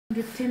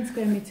110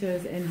 square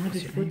meters and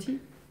 140.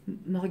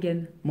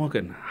 Morgan.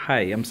 Morgan, hi,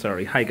 I'm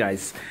sorry. Hi,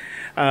 guys.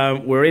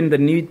 We're in the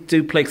new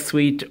duplex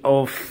suite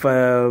of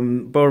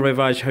Beau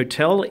Ravage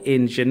Hotel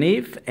in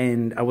Geneva,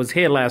 and I was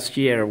here last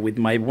year with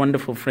my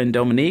wonderful friend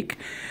Dominique.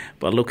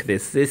 But look at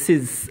this. This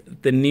is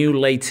the new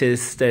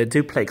latest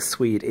duplex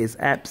suite. It's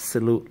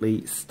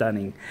absolutely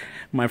stunning.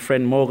 My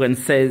friend Morgan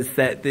says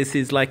that this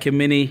is like a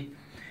mini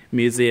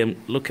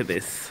museum. Look at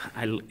this.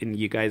 And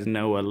you guys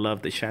know I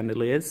love the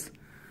chandeliers.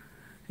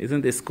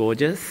 Isn't this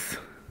gorgeous?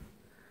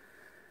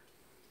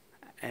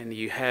 And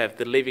you have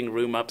the living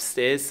room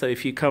upstairs. So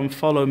if you come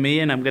follow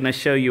me, and I'm going to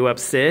show you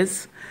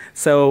upstairs.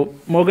 So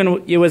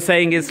Morgan, you were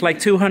saying it's like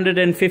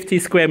 250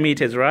 square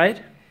meters,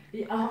 right?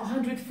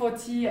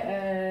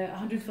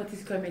 140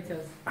 square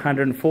meters.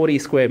 140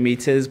 square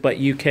meters, but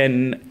you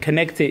can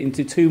connect it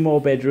into 2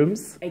 more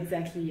bedrooms.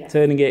 Exactly, yes.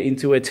 Turning it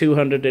into a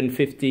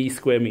 250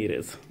 square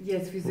meters.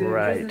 Yes, with the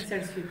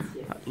presidential suite,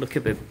 yes. Look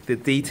at the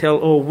detail,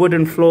 all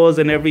wooden floors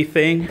and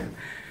everything.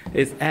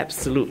 It's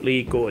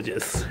absolutely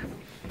gorgeous.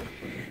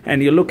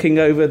 And you're looking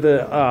over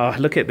the,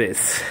 look at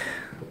this.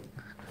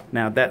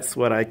 Now that's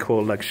what I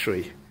call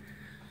luxury.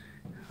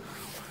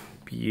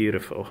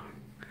 Beautiful.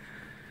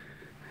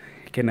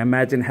 You can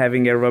imagine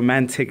having a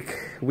romantic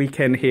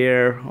weekend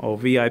here or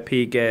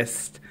VIP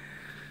guest,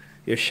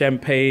 your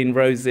champagne,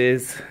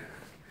 roses,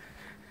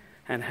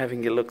 and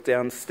having a look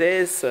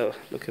downstairs. So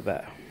look at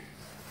that.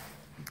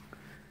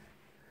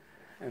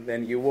 And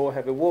then you will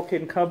have a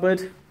walk-in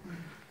cupboard.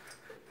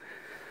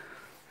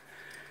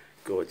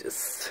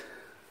 Gorgeous.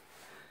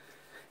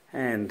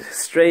 And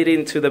straight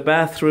into the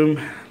bathroom.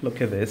 Look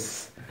at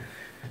this.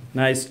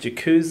 Nice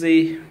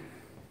jacuzzi.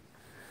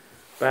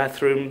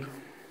 Bathroom.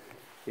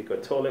 You've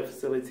got toilet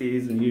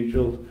facilities and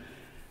usual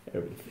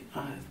everything.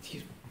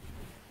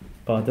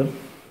 Pardon.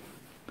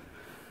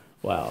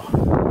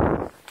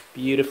 Wow.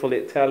 Beautiful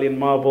Italian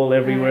marble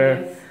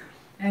everywhere. Yes.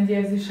 And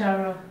there's a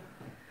shower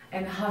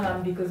and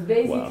hammam, because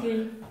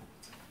basically...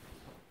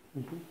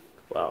 Wow.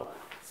 Wow.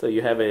 So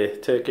you have a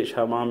Turkish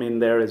hammam in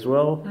there as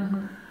well.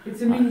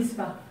 It's a mini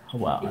spa.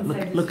 Wow.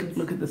 Look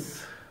at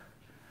this.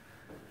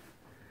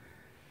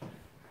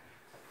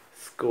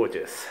 It's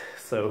gorgeous.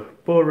 So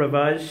Beau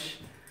Ravage,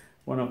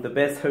 one of the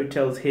best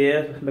hotels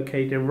here,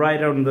 located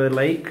right on the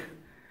lake.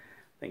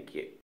 Thank you.